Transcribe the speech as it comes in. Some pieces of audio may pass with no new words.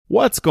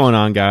What's going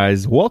on,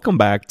 guys? Welcome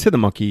back to the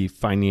Monkey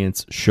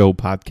Finance Show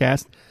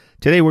podcast.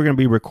 Today we're going to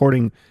be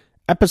recording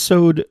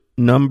episode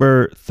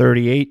number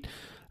 38.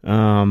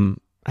 I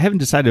haven't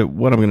decided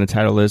what I'm going to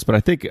title this, but I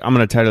think I'm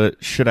going to title it,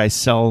 Should I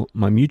Sell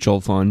My Mutual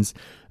Funds?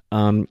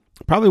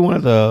 Probably one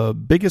of the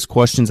biggest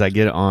questions I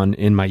get on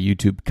in my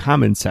YouTube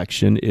comment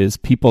section is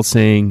people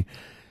saying,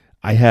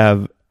 I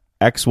have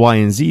X, Y,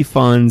 and Z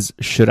funds.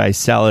 Should I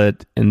sell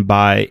it and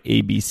buy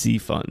ABC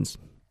funds?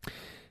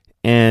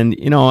 And,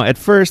 at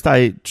first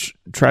I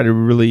try to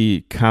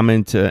really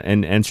comment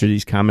and answer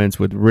these comments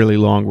with really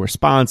long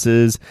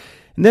responses.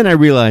 And then I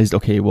realized,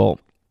 okay, well,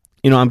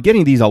 I'm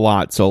getting these a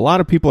lot. So a lot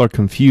of people are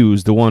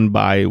confused, one,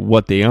 by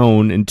what they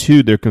own, and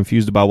two, they're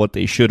confused about what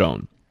they should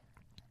own.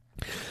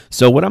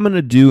 So what I'm going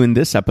to do in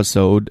this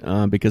episode,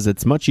 because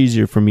it's much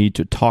easier for me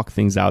to talk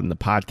things out in the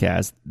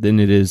podcast than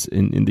it is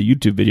in the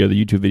YouTube video.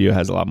 The YouTube video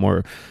has a lot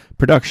more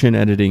production,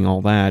 editing, all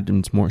that, and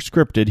it's more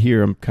scripted.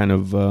 Here, I'm kind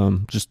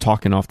of just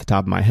talking off the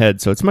top of my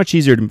head. So it's much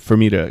easier for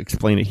me to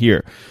explain it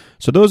here.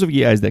 So those of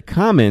you guys that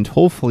comment,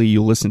 hopefully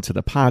you listen to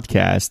the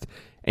podcast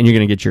and you're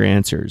going to get your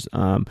answers.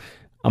 I'm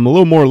a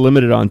little more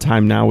limited on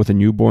time now with a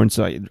newborn,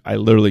 so I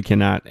literally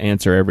cannot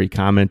answer every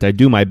comment. I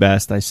do my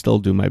best. I still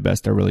do my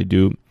best. I really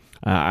do.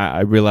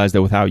 I realize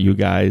that without you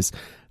guys,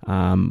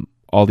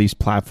 all these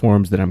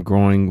platforms that I'm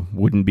growing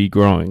wouldn't be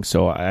growing.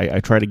 So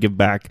I try to give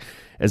back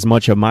as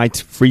much of my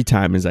free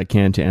time as I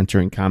can to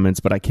answering comments,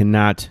 but I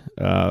cannot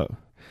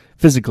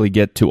physically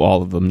get to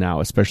all of them now,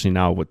 especially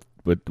now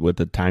with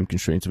the time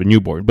constraints of a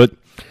newborn. But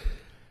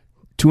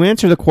to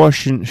answer the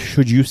question,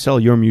 should you sell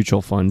your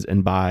mutual funds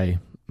and buy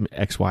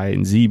X, Y,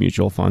 and Z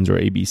mutual funds or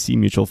ABC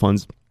mutual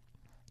funds?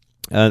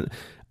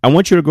 I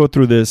want you to go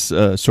through this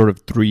sort of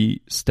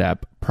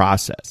three-step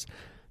process.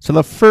 So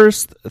the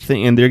first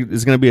thing, and there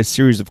is going to be a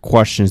series of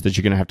questions that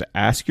you're going to have to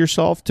ask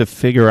yourself to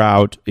figure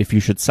out if you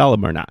should sell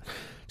them or not.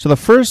 So the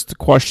first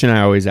question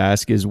I always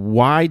ask is,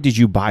 why did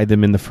you buy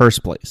them in the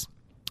first place?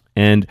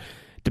 And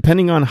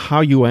depending on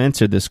how you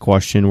answer this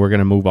question, we're going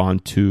to move on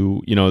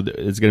to,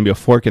 it's going to be a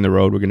fork in the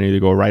road. We're going to either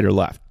go right or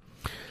left.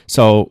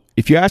 So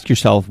if you ask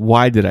yourself,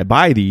 why did I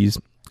buy these?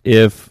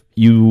 If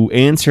you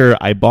answer,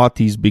 I bought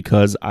these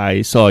because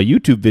I saw a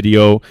YouTube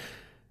video,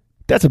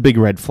 that's a big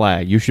red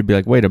flag. You should be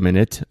like, wait a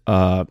minute,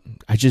 I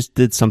just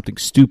did something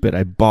stupid.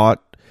 I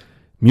bought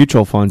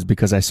mutual funds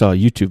because I saw a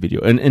YouTube video.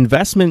 An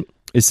investment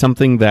is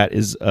something that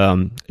is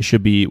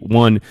should be,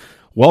 one,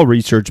 well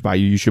researched by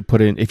you. You should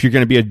put in, if you're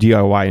going to be a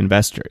DIY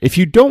investor. If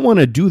you don't want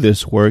to do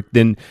this work,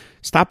 then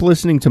stop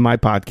listening to my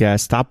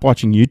podcast, stop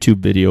watching YouTube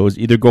videos,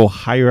 either go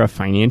hire a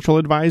financial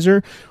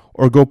advisor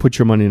or go put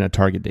your money in a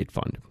target date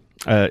fund.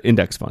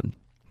 Index fund,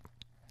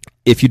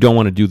 if you don't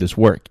want to do this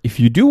work.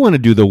 If you do want to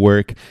do the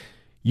work,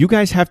 you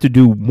guys have to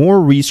do more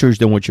research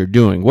than what you're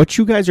doing. What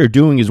you guys are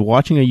doing is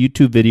watching a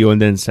YouTube video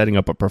and then setting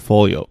up a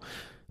portfolio.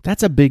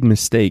 That's a big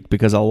mistake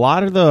because a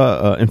lot of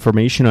the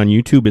information on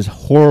YouTube is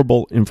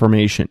horrible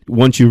information.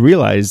 Once you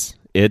realize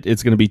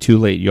it's going to be too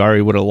late. You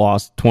already would have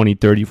lost 20,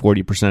 30,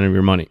 40% of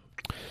your money.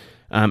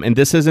 And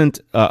this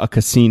isn't a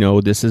casino.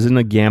 This isn't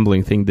a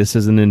gambling thing. This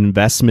is an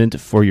investment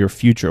for your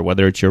future,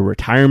 whether it's your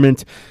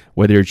retirement,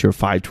 whether it's your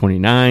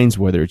 529s,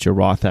 whether it's your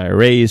Roth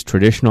IRAs,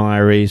 traditional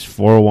IRAs,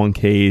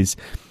 401ks.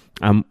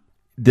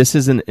 This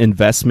is an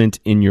investment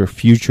in your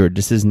future.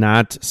 This is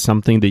not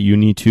something that you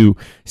need to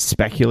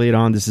speculate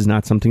on. This is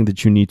not something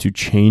that you need to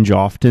change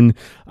often.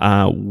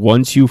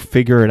 Once you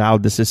figure it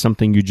out, this is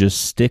something you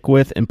just stick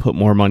with and put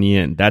more money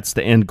in. That's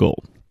the end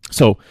goal.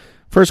 So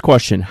first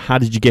question, how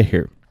did you get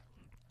here?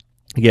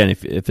 Again,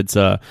 if it's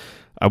I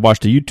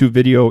watched a YouTube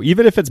video,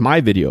 even if it's my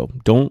video,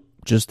 don't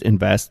just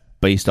invest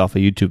based off a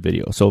YouTube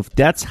video. So if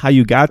that's how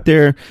you got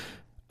there,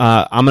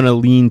 I'm going to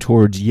lean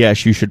towards,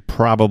 yes, you should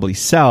probably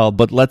sell,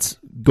 but let's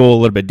go a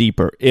little bit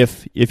deeper.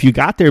 If you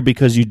got there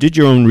because you did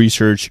your own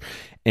research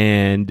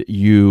and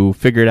you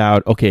figured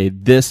out, okay,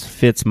 this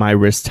fits my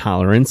risk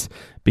tolerance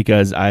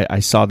because I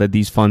saw that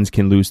these funds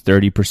can lose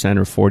 30%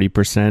 or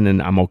 40%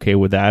 and I'm okay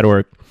with that,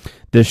 or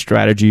this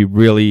strategy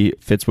really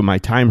fits with my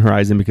time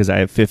horizon because I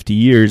have 50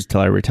 years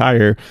till I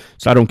retire,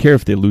 so I don't care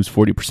if they lose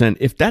 40%.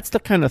 If that's the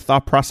kind of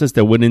thought process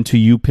that went into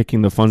you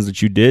picking the funds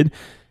that you did,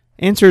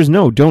 answer is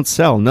no, don't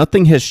sell.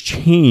 Nothing has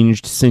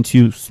changed since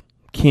you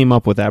came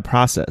up with that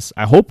process.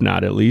 I hope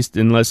not, at least,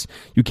 unless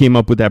you came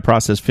up with that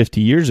process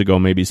 50 years ago,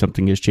 maybe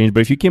something has changed.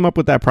 But if you came up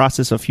with that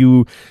process a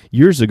few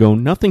years ago,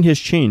 nothing has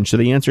changed. So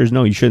the answer is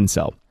no, you shouldn't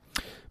sell.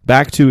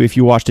 Back to if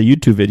you watched a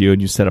YouTube video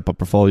and you set up a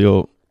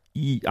portfolio,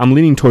 I'm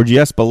leaning towards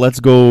yes, but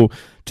let's go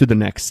to the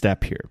next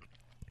step here.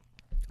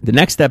 The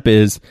next step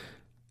is,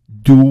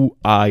 do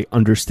I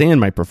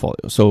understand my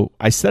portfolio? So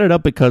I set it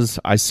up because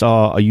I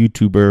saw a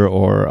YouTuber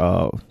or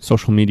a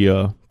social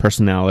media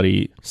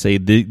personality say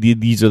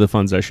these are the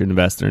funds I should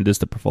invest in, and this is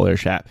the portfolio I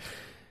should have.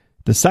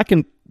 The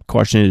second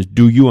question is,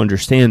 do you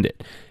understand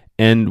it?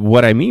 And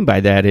what I mean by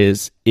that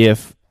is,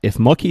 if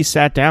Mucky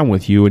sat down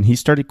with you and he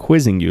started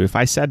quizzing you, if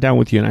I sat down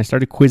with you and I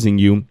started quizzing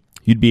you,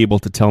 you'd be able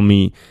to tell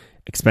me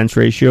expense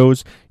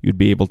ratios, you'd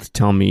be able to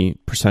tell me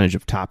percentage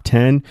of top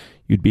 10,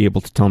 you'd be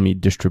able to tell me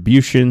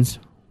distributions,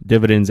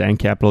 dividends and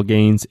capital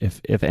gains.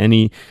 If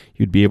any,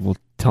 you'd be able to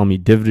tell me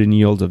dividend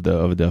yields of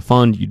the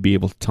fund. You'd be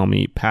able to tell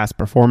me past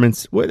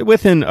performance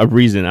within a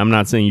reason. I'm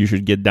not saying you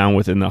should get down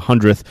within the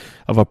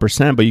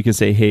 100%, but you can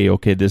say, hey,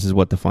 okay, this is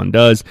what the fund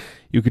does.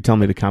 You could tell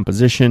me the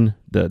composition,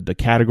 the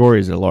category.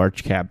 Is it a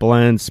large cap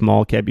blend,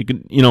 small cap?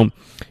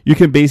 You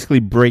can basically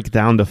break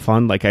down the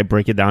fund like I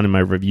break it down in my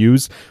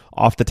reviews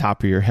off the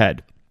top of your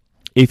head.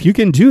 If you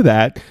can do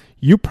that,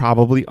 you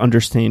probably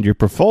understand your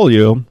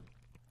portfolio,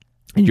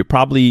 and you're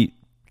probably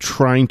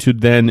trying to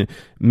then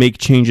make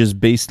changes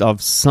based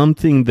off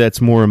something that's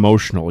more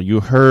emotional. You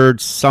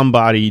heard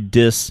somebody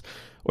diss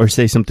or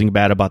say something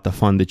bad about the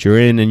fund that you're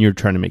in, and you're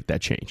trying to make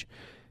that change.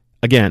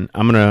 Again,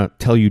 I'm going to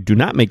tell you, do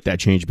not make that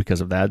change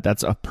because of that.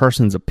 That's a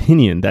person's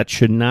opinion. That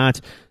should not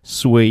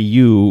sway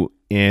you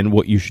in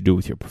what you should do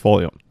with your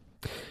portfolio.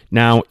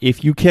 Now,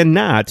 if you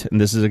cannot,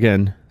 and this is,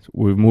 again,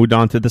 we've moved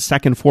on to the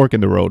second fork in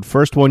the road.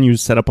 First one, you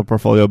set up a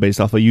portfolio based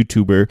off a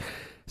YouTuber.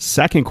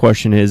 Second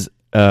question is,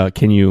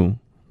 can you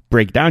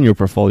break down your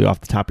portfolio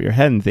off the top of your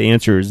head? And if the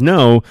answer is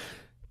no,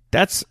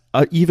 that's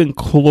an even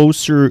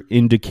closer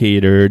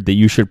indicator that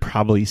you should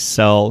probably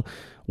sell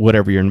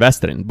whatever you're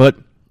invested in. But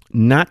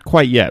not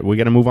quite yet. We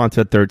got to move on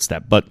to the third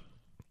step. But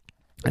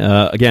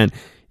again,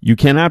 you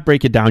cannot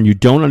break it down. You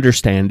don't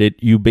understand it.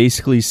 You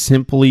basically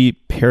simply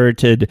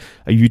parroted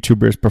a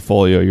YouTuber's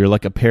portfolio. You're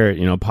like a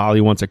parrot.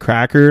 Polly wants a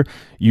cracker.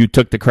 You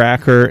took the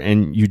cracker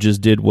and you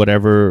just did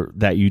whatever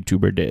that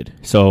YouTuber did.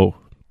 So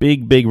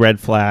big red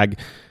flag.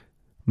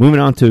 Moving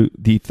on to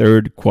the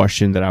third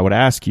question that I would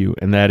ask you,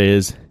 and that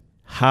is,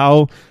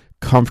 how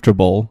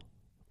comfortable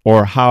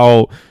or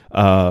how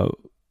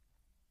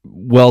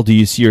well do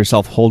you see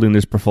yourself holding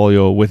this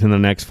portfolio within the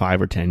next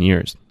 5 or 10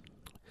 years?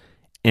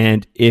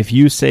 And if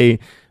you say,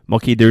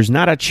 okay, there's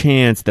not a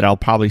chance that I'll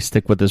probably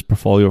stick with this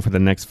portfolio for the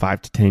next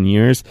 5 to 10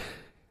 years,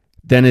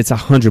 then it's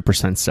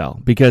 100% sell.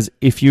 Because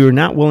if you're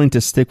not willing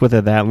to stick with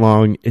it that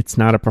long, it's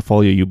not a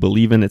portfolio you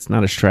believe in. It's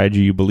not a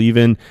strategy you believe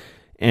in.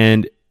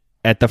 And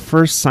at the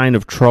first sign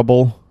of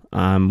trouble,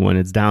 when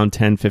it's down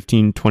 10,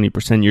 15,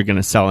 20%, you're going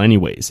to sell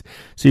anyways.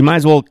 So you might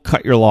as well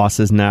cut your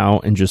losses now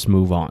and just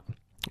move on,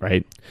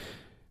 right?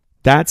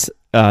 That's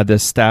the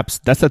steps.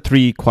 That's the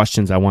 3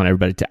 questions I want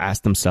everybody to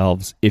ask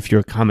themselves if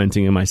you're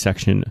commenting in my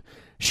section.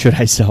 Should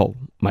I sell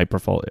my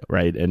portfolio,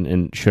 right?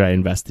 And should I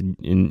invest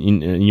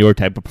in your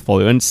type of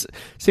portfolio? And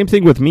same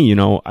thing with me.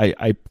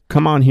 I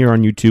come on here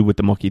on YouTube with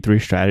the Monkey 3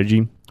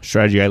 strategy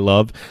I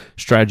love,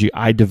 strategy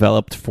I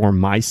developed for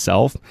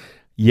myself.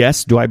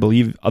 Yes, do I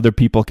believe other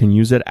people can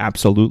use it?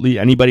 Absolutely.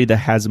 Anybody that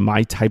has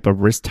my type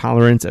of risk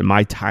tolerance and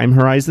my time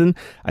horizon,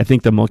 I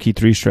think the Monkey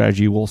 3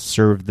 strategy will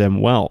serve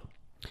them well.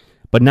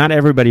 But not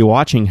everybody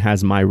watching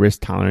has my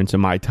risk tolerance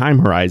and my time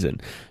horizon.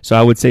 So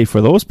I would say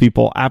for those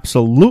people,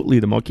 absolutely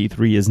the Monkey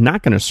 3 is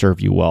not going to serve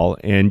you well,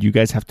 and you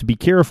guys have to be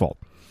careful.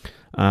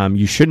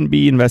 You shouldn't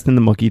be investing in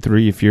the Monkey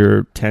 3 if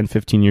you're 10,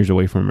 15 years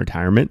away from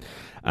retirement.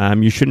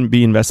 You shouldn't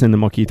be investing in the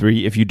Monkey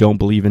 3 if you don't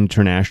believe in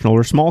international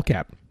or small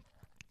cap.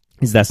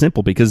 It's that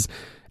simple, because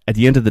at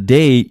the end of the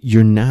day,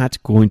 you're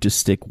not going to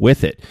stick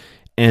with it.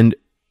 And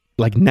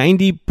like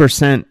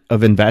 90%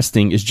 of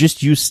investing is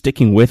just you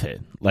sticking with it,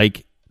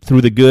 like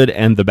through the good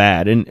and the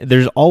bad. And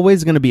there's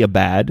always going to be a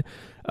bad.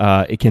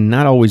 It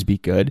cannot always be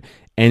good.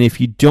 And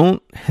if you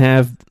don't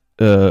have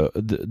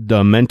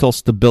the mental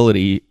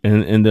stability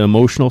and the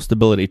emotional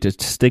stability to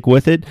stick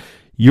with it,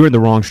 you're in the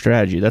wrong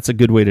strategy. That's a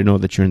good way to know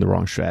that you're in the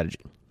wrong strategy.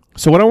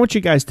 So what I want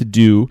you guys to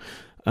do,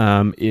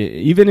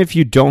 even if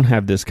you don't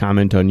have this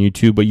comment on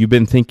YouTube, but you've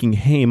been thinking,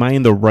 hey, am I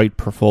in the right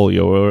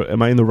portfolio or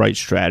am I in the right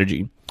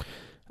strategy?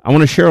 I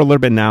want to share a little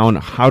bit now on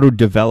how to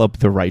develop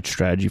the right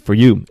strategy for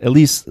you. At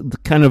least the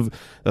kind of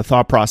the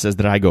thought process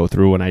that I go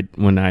through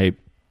when I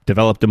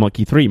developed the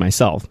Monkey 3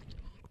 myself.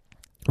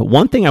 But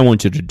one thing I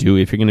want you to do,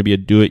 if you're going to be a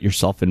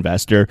do-it-yourself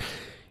investor,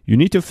 you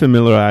need to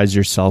familiarize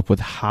yourself with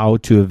how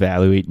to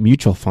evaluate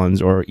mutual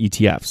funds or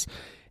ETFs.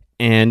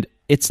 And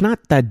it's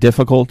not that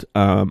difficult.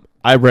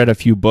 I read a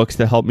few books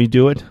that helped me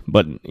do it,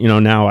 but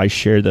now I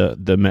share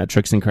the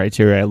metrics and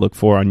criteria I look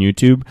for on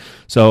YouTube.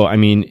 So,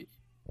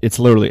 it's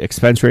literally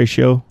expense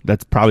ratio.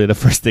 That's probably the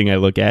first thing I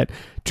look at.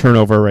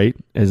 Turnover rate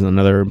is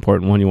another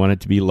important one. You want it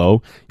to be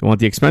low. You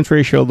want the expense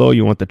ratio low.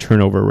 You want the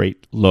turnover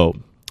rate low.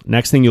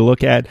 Next thing you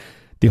look at,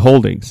 the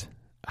holdings.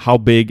 How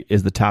big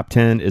is the top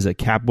 10? Is it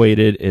cap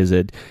weighted? Is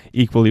it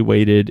equally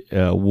weighted?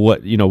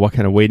 What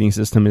kind of weighting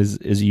system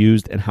is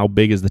used, and how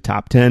big is the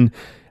top 10?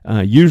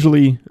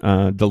 Usually,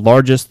 the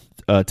largest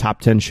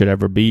top 10 should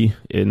ever be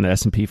in the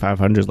S&P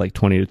 500 is like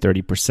 20 to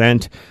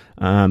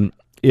 30%.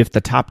 If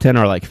the top 10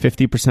 are like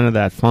 50% of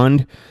that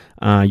fund,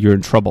 you're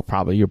in trouble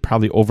probably. You're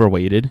probably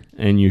overweighted,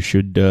 and you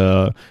should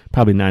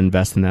probably not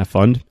invest in that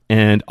fund.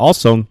 And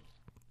also,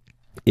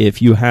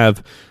 if you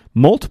have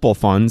multiple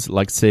funds,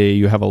 like say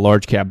you have a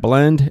large cap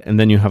blend and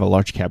then you have a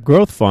large cap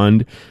growth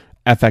fund,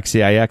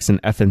 FXCIX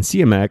and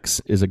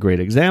FNCMX is a great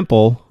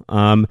example.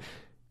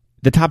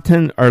 The top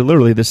 10 are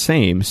literally the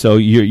same. So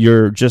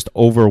you're just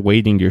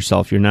overweighting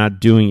yourself. You're not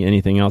doing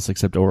anything else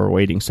except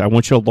overweighting. So I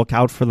want you to look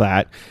out for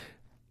that.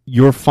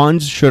 your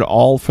funds should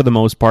all, for the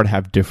most part,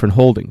 have different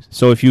holdings.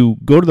 So if you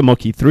go to the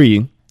Mookie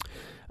 3,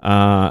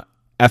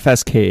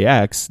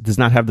 FSKX does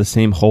not have the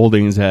same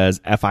holdings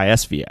as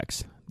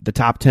FISVX. The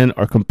top 10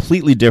 are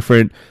completely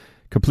different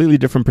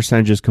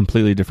percentages,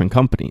 completely different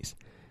companies.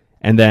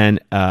 And then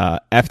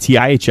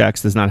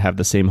FTIHX does not have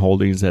the same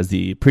holdings as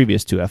the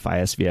previous two,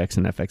 FISVX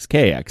and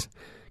FXKX.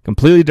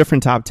 Completely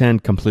different top 10,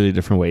 completely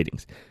different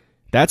weightings.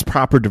 That's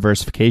proper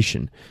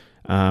diversification,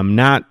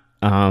 not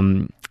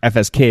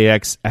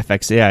FSKX,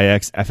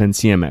 FXAIX,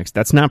 FNCMX.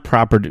 That's not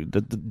proper.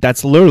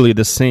 That's literally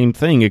the same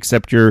thing,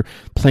 except you're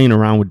playing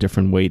around with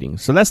different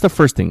weightings. So that's the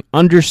first thing.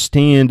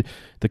 Understand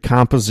the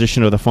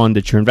composition of the fund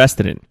that you're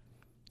invested in.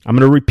 I'm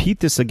going to repeat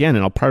this again,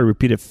 and I'll probably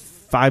repeat it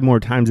 5 more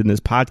times in this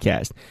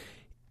podcast.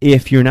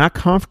 If you're not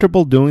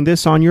comfortable doing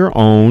this on your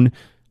own,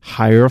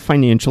 hire a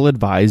financial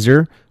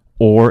advisor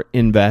or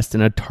invest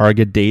in a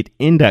target date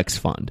index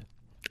fund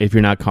if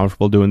you're not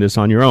comfortable doing this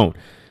on your own.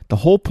 The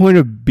whole point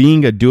of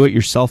being a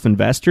do-it-yourself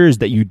investor is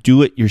that you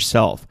do it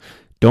yourself.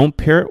 Don't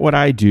parrot what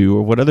I do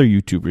or what other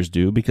YouTubers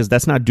do, because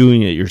that's not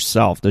doing it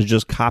yourself. That's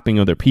just copying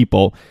other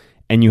people,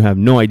 and you have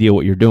no idea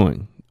what you're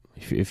doing.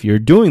 If you're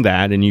doing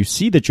that and you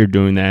see that you're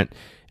doing that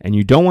and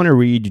you don't want to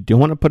read, you don't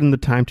want to put in the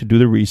time to do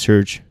the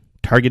research,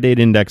 target date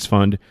index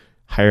fund,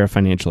 hire a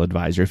financial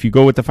advisor. If you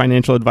go with the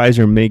financial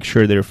advisor, make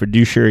sure they're a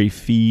fiduciary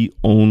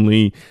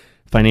fee-only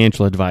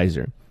financial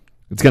advisor.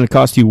 It's going to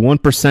cost you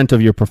 1%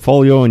 of your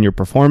portfolio and your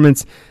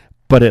performance,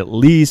 but at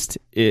least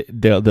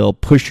they'll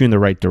push you in the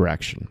right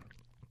direction.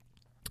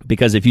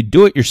 Because if you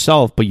do it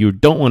yourself, but you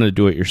don't want to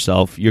do it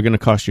yourself, you're going to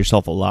cost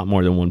yourself a lot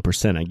more than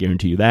 1%. I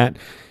guarantee you that.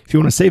 If you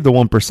want to save the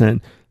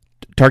 1%,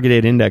 target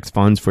date index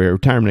funds for your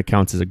retirement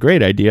accounts is a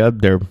great idea.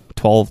 They're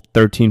 12,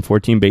 13,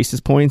 14 basis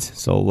points,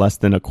 so less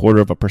than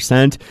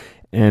 0.25%.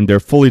 And they're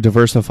fully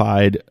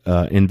diversified,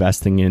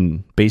 investing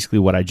in basically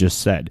what I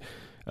just said.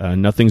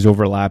 Nothing's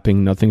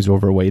overlapping, nothing's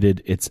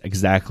overweighted. It's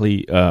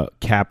exactly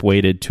cap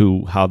weighted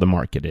to how the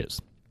market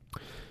is.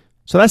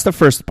 So that's the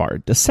first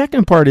part. The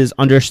second part is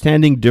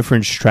understanding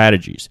different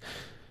strategies.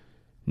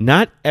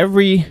 Not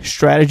every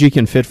strategy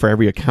can fit for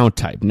every account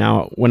type.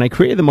 Now, when I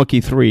created the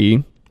Mookie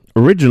 3,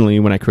 originally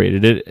when I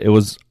created it, it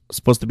was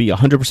supposed to be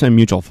 100%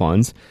 mutual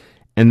funds.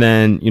 And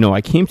then, I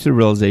came to the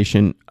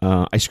realization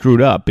I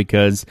screwed up,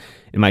 because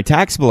in my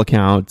taxable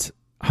account,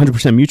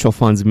 100% mutual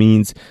funds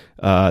means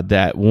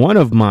that one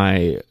of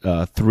my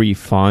 3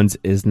 funds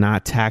is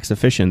not tax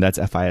efficient. That's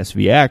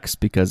FISVX,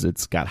 because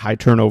it's got high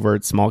turnover,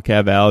 it's small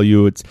cap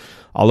value, it's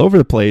all over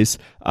the place.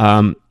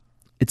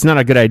 It's not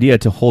a good idea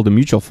to hold a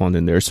mutual fund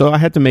in there. So I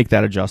had to make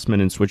that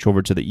adjustment and switch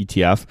over to the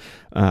ETF.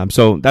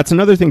 So that's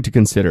another thing to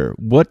consider.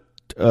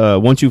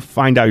 Once you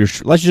find out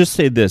let's just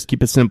say this,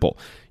 keep it simple.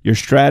 Your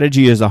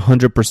strategy is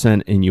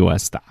 100% in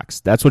US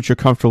stocks. That's what you're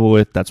comfortable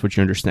with. That's what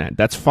you understand.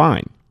 That's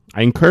fine.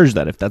 I encourage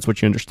that if that's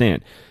what you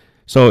understand.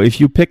 So if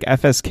you pick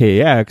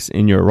FSKX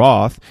in your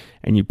Roth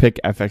and you pick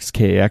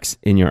FXKX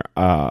in your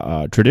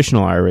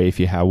traditional IRA, if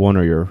you have one,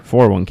 or your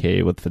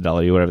 401k with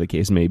Fidelity, whatever the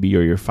case may be,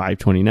 or your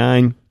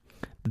 529,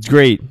 that's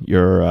great.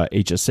 Your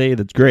HSA,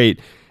 that's great.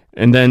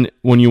 And then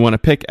when you want to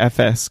pick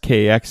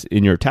FSKX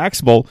in your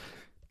taxable,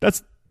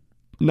 that's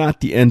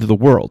not the end of the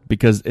world,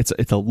 because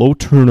it's a low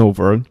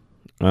turnover,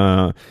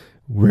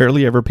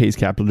 rarely ever pays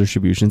capital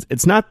distributions.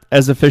 It's not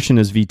as efficient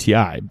as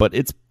VTI, but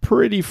it's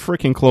pretty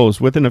freaking close,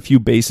 within a few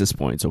basis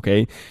points,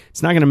 okay?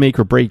 It's not going to make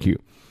or break you.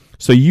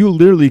 So you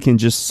literally can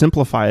just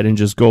simplify it and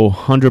just go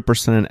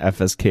 100%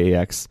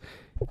 FSKX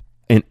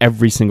in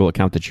every single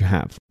account that you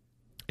have.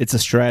 It's a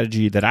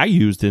strategy that I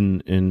used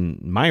in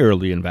my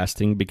early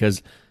investing,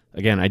 because,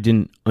 again, I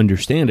didn't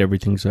understand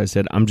everything. So I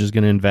said, I'm just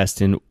going to invest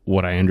in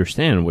what I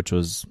understand, which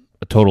was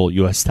a total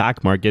U.S.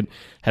 stock market.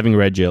 Having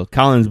read J.L.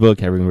 Collins' book,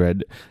 having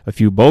read a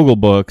few Bogle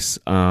books,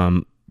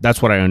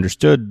 that's what I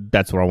understood.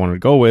 That's what I wanted to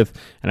go with.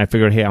 And I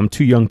figured, hey, I'm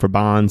too young for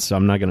bonds, so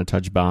I'm not going to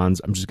touch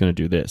bonds. I'm just going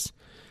to do this.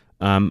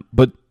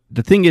 But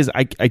the thing is,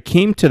 I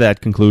came to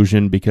that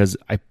conclusion because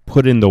I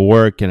put in the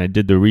work and I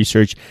did the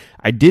research.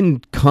 I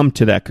didn't come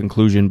to that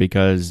conclusion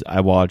because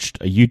I watched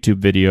a YouTube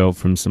video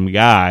from some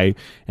guy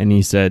and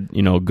he said,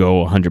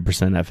 go 100%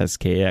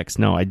 FSKX.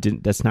 No, I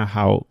didn't. That's not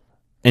how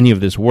any of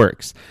this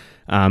works.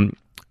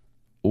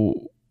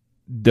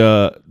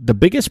 The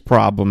biggest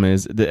problem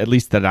is, at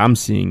least that I'm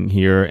seeing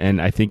here,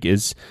 and I think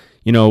is,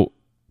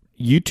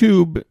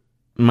 YouTube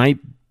might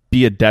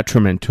be a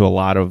detriment to a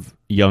lot of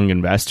young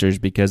investors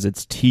because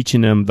it's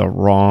teaching them the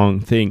wrong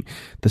thing.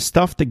 The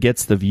stuff that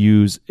gets the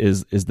views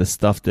is the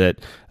stuff that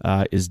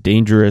is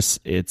dangerous.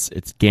 It's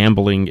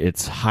gambling.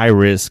 It's high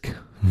risk,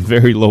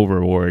 very low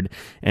reward,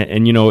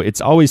 and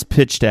it's always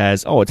pitched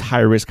as, oh, it's high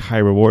risk, high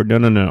reward.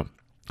 No.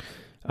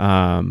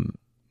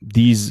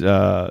 These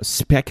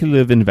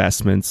speculative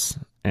investments,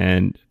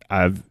 and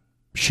I've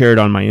shared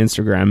on my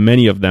Instagram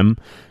many of them,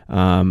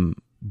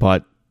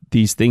 but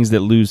these things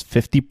that lose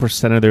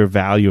 50% of their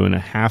value in a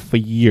half a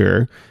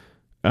year,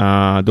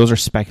 those are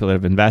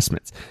speculative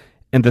investments.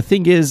 And the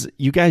thing is,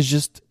 you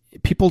guys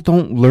people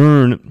don't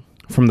learn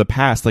from the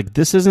past. Like,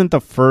 this isn't the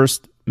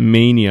first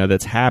mania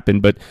that's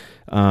happened, but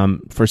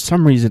for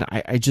some reason,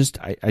 I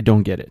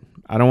don't get it.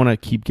 I don't want to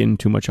keep getting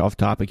too much off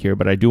topic here,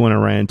 but I do want to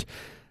rant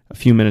a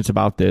few minutes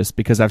about this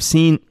because I've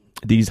seen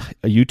these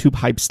YouTube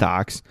hype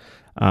stocks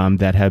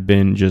that have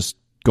been just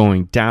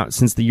going down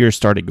since the year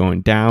started,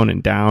 going down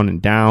and down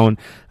and down.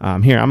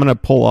 Here, I'm going to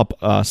pull up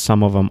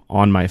some of them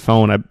on my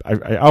phone.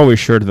 I always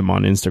share them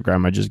on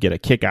Instagram. I just get a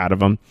kick out of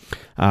them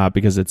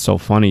because it's so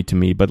funny to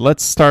me. But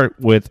let's start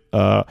with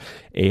a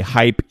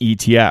hype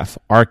ETF,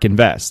 ARK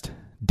Invest,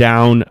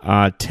 down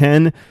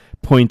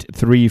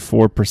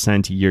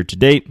 10.34% year to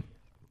date.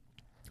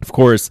 Of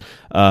course,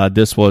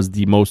 this was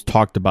the most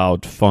talked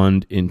about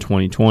fund in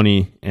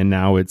 2020, and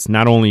now it's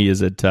not only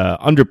is it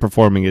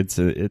underperforming,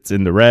 it's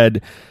in the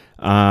red.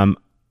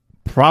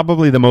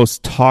 Probably the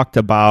most talked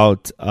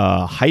about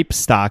hype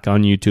stock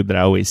on YouTube that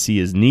I always see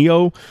is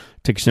NIO,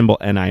 ticker symbol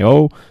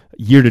NIO.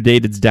 Year to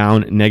date, it's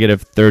down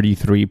negative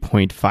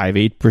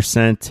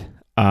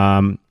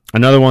 33.58%.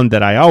 Another one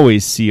that I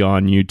always see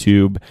on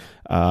YouTube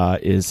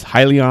is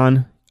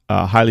Hyliion.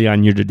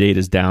 Hyliion year to date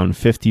is down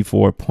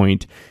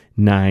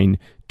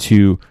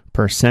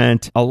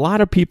 54.92%. A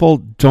lot of people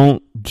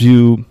don't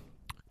do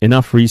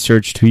enough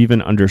research to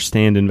even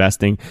understand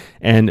investing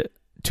and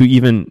to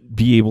even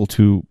be able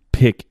to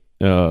pick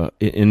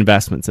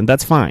investments, and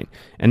that's fine.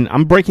 And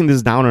I'm breaking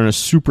this down on a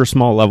super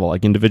small level,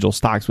 like individual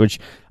stocks, which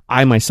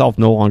I myself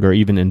no longer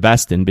even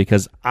invest in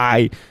because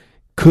I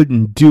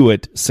couldn't do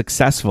it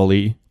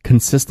successfully,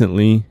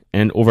 consistently,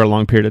 and over a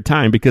long period of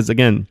time. Because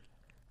again,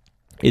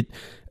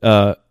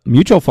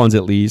 mutual funds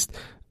at least,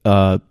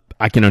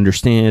 I can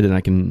understand and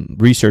I can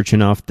research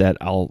enough that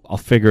I'll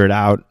figure it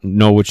out,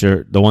 know which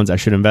are the ones I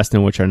should invest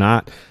in, which are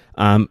not.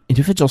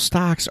 Individual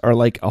stocks are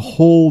like a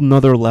whole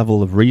nother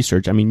level of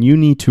research. I mean, you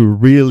need to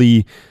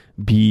really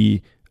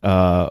be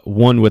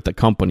one with the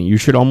company. You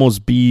should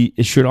almost be,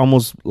 it should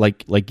almost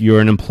like you're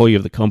an employee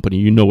of the company.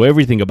 You know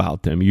everything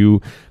about them.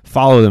 You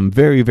follow them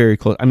very, very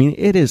close. I mean,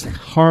 it is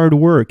hard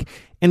work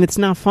and it's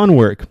not fun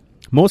work.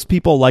 Most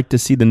people like to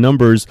see the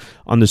numbers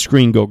on the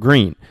screen go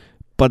green.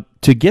 But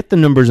to get the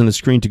numbers on the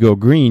screen to go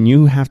green,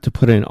 you have to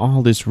put in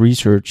all this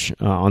research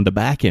on the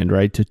back end,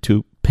 right,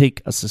 to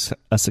pick a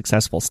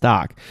successful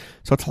stock.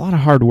 So it's a lot of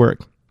hard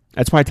work.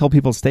 That's why I tell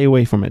people stay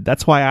away from it.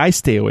 That's why I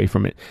stay away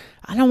from it.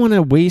 I don't want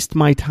to waste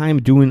my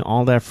time doing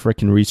all that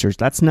freaking research.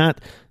 That's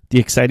not the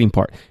exciting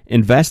part.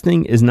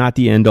 Investing is not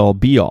the end-all,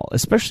 be-all,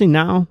 especially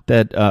now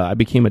that I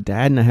became a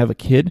dad and I have a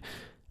kid.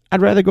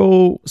 I'd rather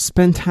go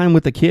spend time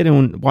with the kid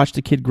and watch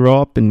the kid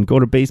grow up and go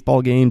to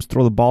baseball games,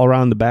 throw the ball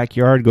around the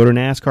backyard, go to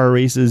NASCAR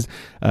races,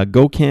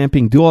 go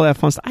camping, do all that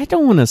fun stuff. I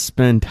don't want to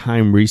spend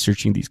time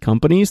researching these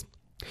companies.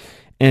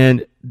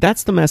 And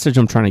that's the message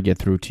I'm trying to get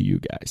through to you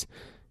guys.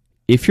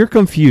 If you're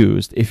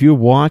confused, if you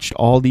watched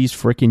all these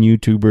freaking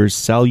YouTubers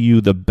sell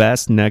you the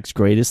best, next,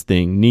 greatest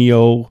thing,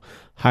 NIO,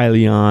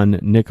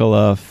 Hyliion,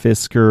 Nikola,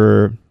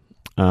 Fisker,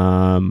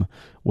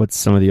 what's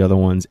some of the other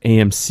ones?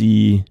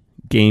 AMC,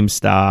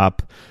 GameStop.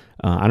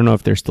 I don't know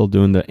if they're still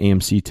doing the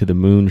AMC to the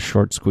moon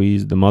short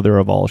squeeze, the mother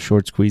of all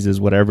short squeezes,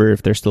 whatever.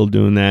 If they're still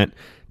doing that,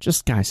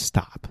 just guys,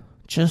 stop.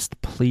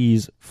 Just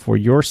please, for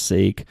your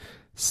sake,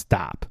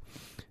 stop.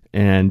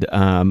 And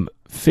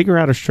figure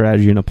out a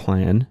strategy and a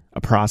plan, a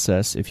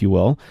process, if you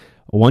will.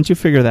 Once you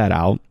figure that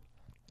out,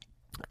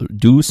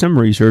 do some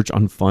research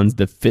on funds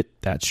that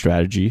fit that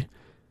strategy.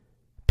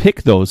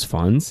 Pick those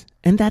funds,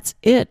 and that's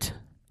it.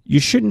 You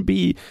shouldn't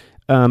be...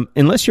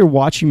 unless you're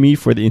watching me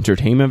for the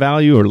entertainment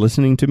value or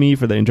listening to me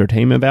for the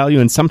entertainment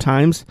value, and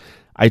sometimes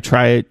I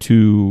try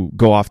to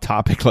go off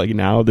topic like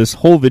now. This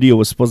whole video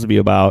was supposed to be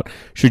about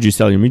should you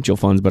sell your mutual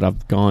funds, but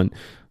I've gone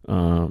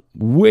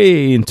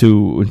way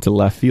into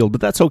left field, but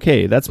that's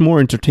okay. That's more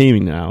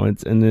entertaining now,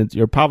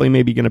 you're probably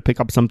maybe going to pick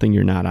up something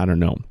you're not. I don't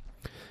know.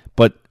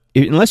 But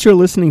unless you're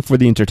listening for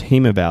the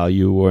entertainment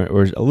value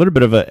or a little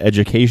bit of an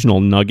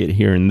educational nugget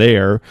here and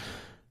there,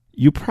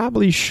 you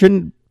probably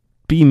shouldn't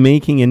be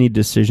making any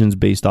decisions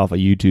based off a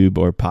YouTube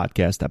or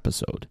podcast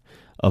episode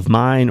of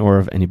mine or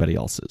of anybody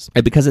else's.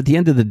 Because at the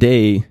end of the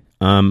day,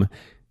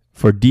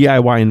 for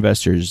DIY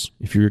investors,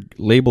 if you're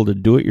labeled a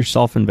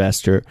do-it-yourself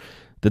investor,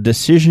 the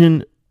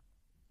decision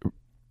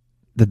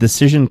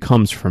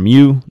comes from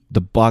you.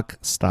 The buck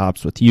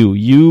stops with you.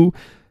 You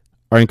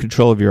are in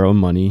control of your own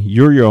money.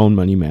 You're your own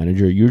money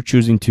manager. You're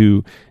choosing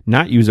to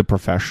not use a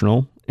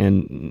professional.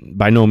 And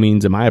by no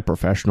means am I a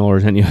professional or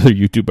is any other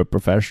YouTuber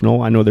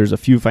professional. I know there's a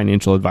few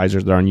financial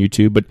advisors that are on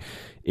YouTube, but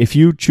if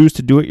you choose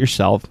to do it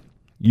yourself,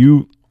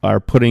 you are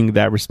putting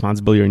that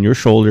responsibility on your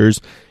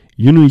shoulders.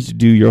 You need to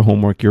do your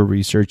homework, your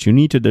research. You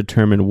need to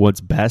determine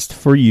what's best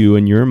for you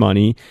and your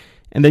money,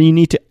 and then you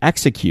need to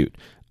execute.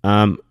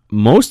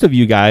 Most of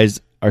you guys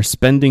are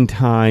spending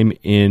time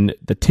in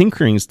the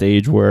tinkering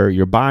stage where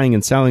you're buying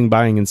and selling,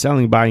 buying and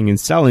selling, buying and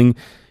selling.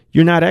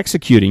 You're not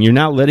executing. You're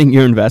not letting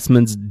your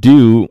investments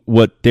do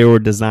what they were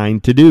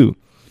designed to do.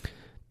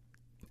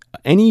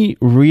 Any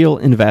real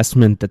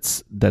investment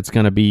that's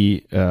going to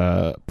be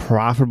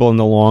profitable in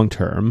the long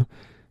term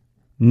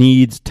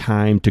needs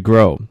time to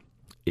grow.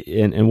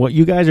 And what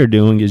you guys are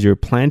doing is you're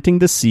planting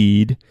the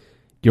seed,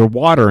 you're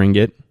watering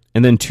it,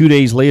 and then 2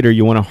 days later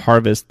you want to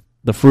harvest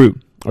the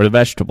fruit or the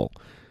vegetable.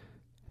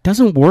 It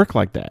doesn't work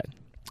like that.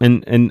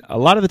 And a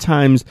lot of the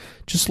times,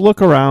 just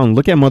look around,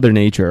 look at Mother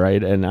Nature,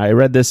 right? And I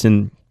read this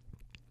in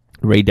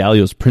Ray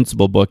Dalio's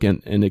Principle book,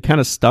 and it kind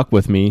of stuck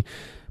with me.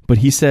 But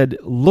he said,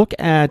 look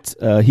at,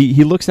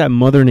 he looks at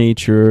Mother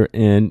Nature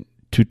and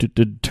to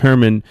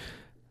determine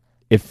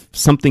if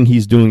something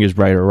he's doing is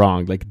right or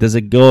wrong. Like, does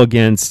it go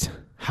against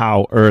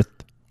how Earth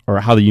or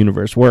how the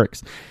universe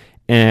works?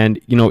 And,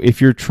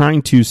 if you're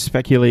trying to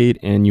speculate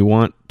and you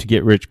want to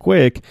get rich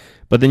quick,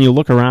 but then you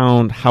look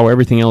around how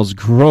everything else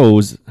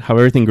grows, how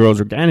everything grows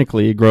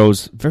organically, it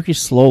grows very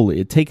slowly.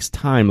 It takes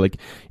time. Like,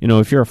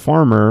 if you're a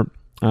farmer,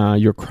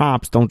 your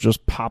crops don't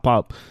just pop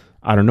up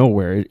out of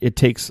nowhere. It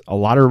takes a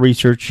lot of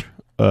research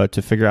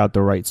to figure out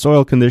the right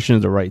soil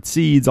conditions, the right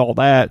seeds, all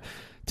that.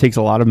 It takes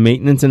a lot of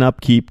maintenance and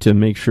upkeep to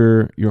make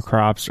sure your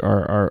crops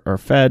are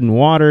fed and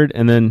watered,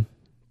 and then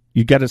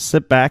you got to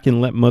sit back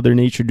and let Mother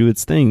Nature do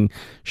its thing,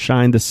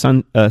 shine the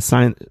sun, and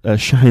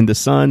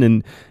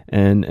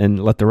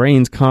let the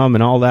rains come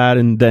and all that,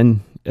 and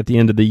then at the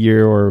end of the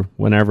year or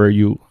whenever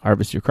you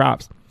harvest your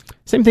crops.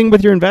 Same thing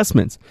with your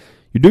investments.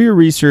 You do your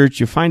research,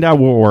 you find out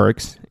what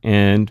works,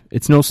 and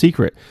it's no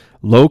secret.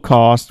 Low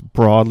cost,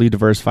 broadly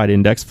diversified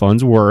index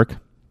funds work.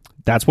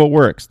 That's what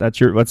works. That's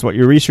what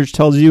your research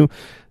tells you.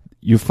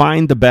 You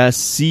find the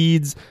best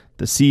seeds.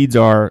 The seeds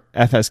are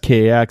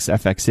FSKX,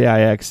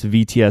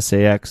 FXAIX,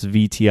 VTSAX,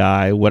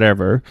 VTI,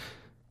 whatever.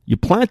 You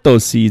plant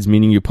those seeds,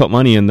 meaning you put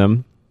money in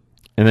them.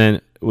 And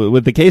then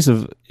with the case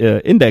of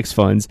index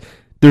funds,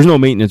 there's no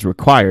maintenance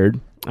required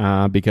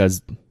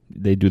because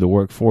they do the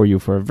work for you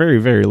for a very,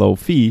 very low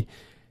fee.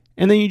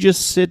 And then you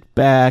just sit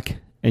back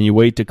and you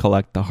wait to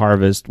collect the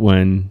harvest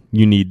when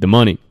you need the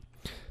money.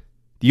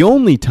 The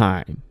only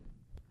time,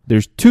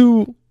 there's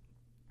 2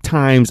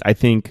 times I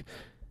think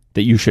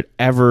that you should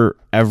ever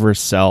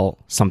sell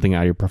something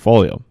out of your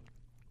portfolio.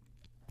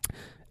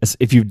 As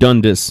if you've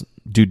done this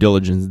due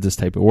diligence, this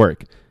type of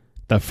work.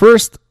 The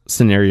first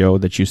scenario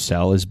that you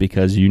sell is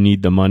because you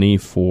need the money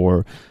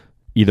for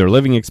either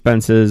living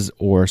expenses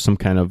or some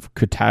kind of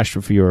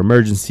catastrophe or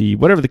emergency,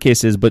 whatever the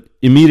case is, but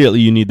immediately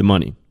you need the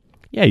money.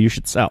 Yeah, you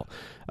should sell.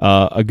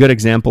 A good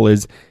example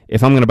is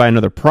if I'm going to buy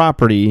another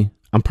property,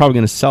 I'm probably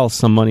going to sell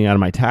some money out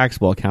of my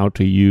taxable account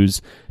to use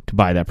to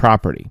buy that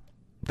property.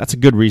 That's a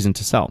good reason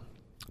to sell.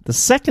 The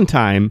second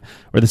time,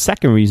 or the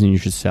second reason you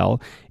should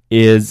sell,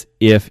 is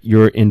if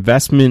your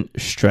investment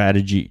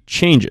strategy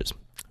changes.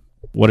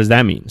 What does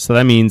that mean? So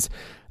that means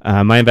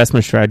my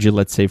investment strategy,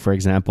 let's say, for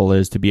example,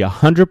 is to be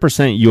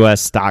 100%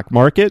 U.S. stock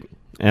market,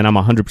 and I'm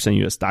 100%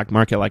 U.S. stock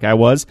market like I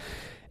was,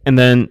 and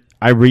then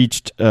I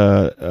reached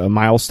a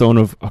milestone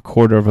of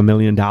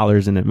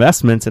 $250,000 in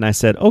investments, and I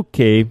said,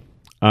 okay,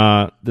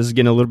 this is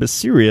getting a little bit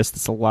serious.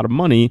 This is a lot of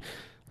money.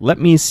 Let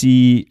me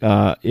see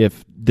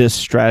if this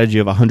strategy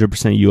of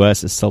 100%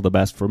 U.S. is still the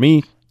best for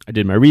me. I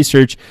did my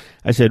research.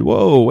 I said,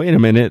 whoa, wait a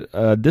minute.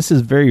 This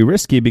is very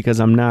risky because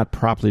I'm not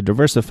properly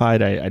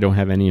diversified. I don't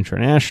have any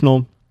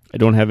international. I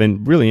don't have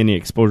really any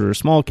exposure to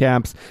small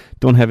caps.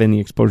 Don't have any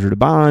exposure to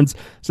bonds.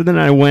 So then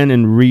I went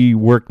and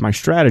reworked my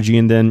strategy,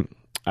 and then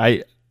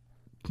I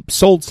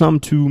sold some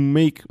to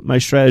make my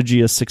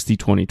strategy a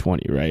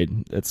 60-20-20, right?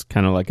 It's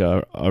kind of like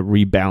a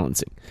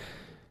rebalancing.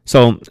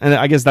 So, and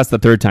I guess that's the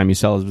third time you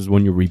sell is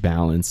when you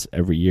rebalance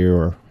every year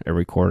or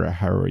every quarter,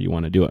 however you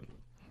want to do it.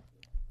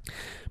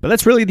 But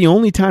that's really the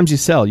only times you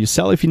sell. You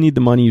sell if you need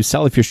the money. You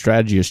sell if your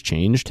strategy has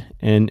changed,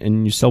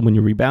 and you sell when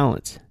you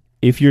rebalance.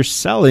 If you're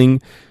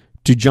selling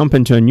to jump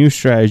into a new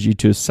strategy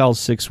to sell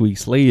 6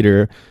 weeks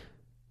later,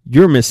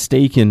 you're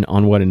mistaken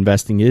on what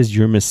investing is.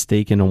 You're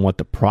mistaken on what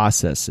the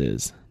process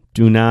is.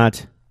 Do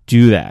not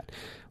do that.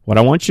 What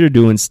I want you to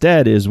do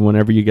instead is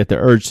whenever you get the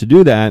urge to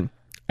do that,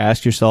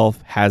 ask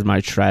yourself, has my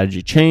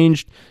strategy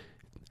changed?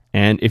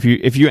 And if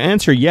you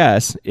answer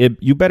yes,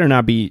 you better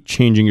not be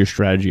changing your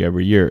strategy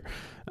every year.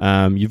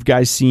 You've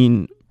guys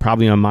seen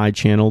probably on my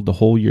channel the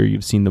whole year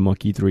you've seen the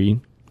Monkey 3.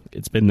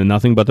 It's been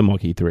nothing but the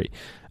Monkey 3.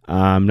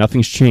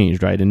 Nothing's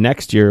changed, right? And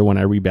next year when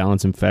I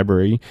rebalance in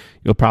February,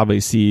 you'll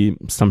probably see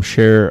some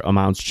share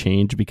amounts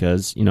change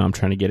because, I'm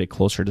trying to get it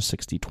closer to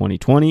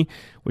 60-20-20,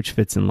 which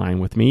fits in line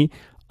with me.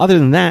 Other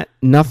than that,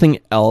 nothing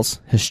else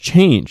has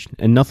changed,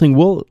 and nothing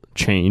will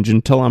change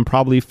until I'm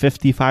probably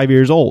 55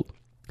 years old.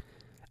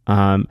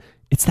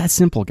 It's that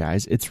simple,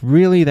 guys. It's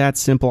really that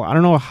simple. I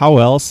don't know how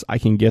else I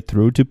can get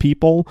through to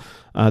people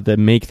that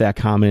make that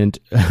comment,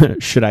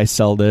 should I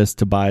sell this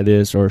to buy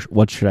this, or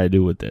what should I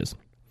do with this?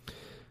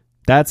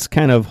 That's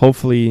kind of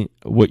hopefully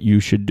what you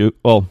should do.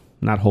 Well,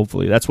 not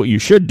hopefully. That's what you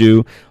should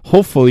do.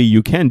 Hopefully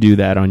you can do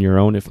that on your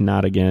own. If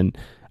not, again,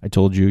 I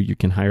told you, you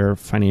can hire a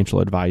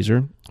financial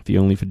advisor, the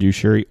only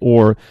fiduciary,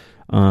 or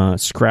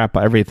scrap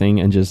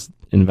everything and just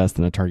invest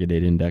in a target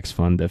date index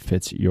fund that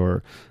fits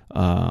your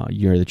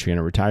year that you're going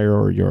to retire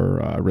or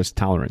your risk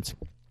tolerance.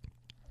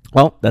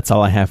 Well, that's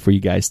all I have for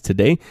you guys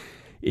today.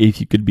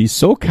 If you could be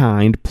so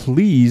kind,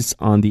 please,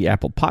 on the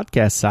Apple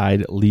Podcast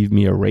side, leave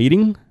me a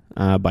rating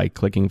by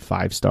clicking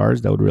 5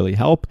 stars. That would really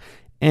help.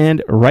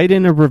 And write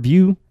in a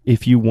review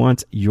if you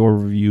want your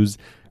reviews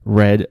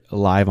read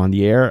live on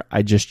the air.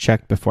 I just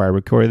checked before I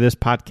recorded this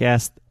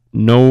podcast.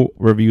 No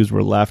reviews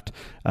were left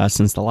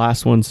since the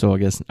last one, so I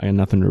guess I got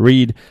nothing to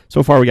read.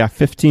 So far, we got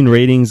 15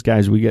 ratings,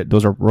 guys.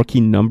 Those are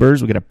rookie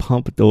numbers. We got to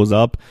pump those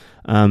up.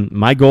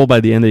 My goal by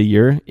the end of the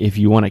year, if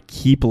you want to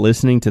keep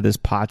listening to this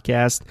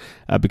podcast,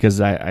 because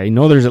I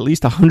know there's at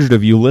least 100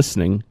 of you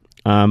listening.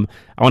 I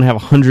want to have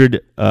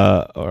 100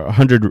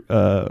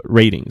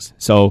 ratings.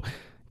 So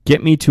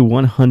get me to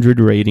 100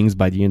 ratings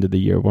by the end of the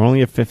year. We're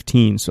only at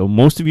 15, so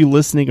most of you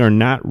listening are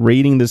not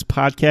rating this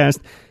podcast.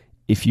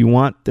 If you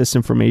want this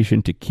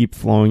information to keep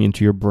flowing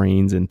into your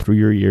brains and through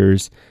your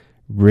ears,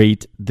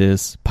 rate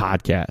this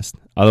podcast.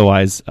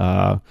 Otherwise,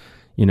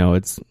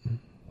 it's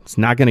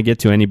not going to get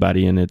to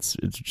anybody, and it's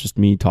just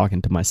me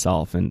talking to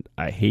myself, and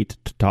I hate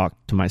to talk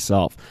to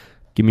myself.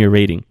 Give me a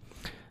rating.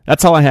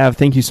 That's all I have.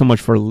 Thank you so much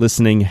for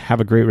listening.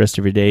 Have a great rest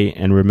of your day,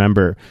 and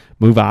remember,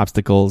 move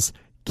obstacles,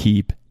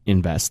 keep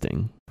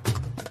investing.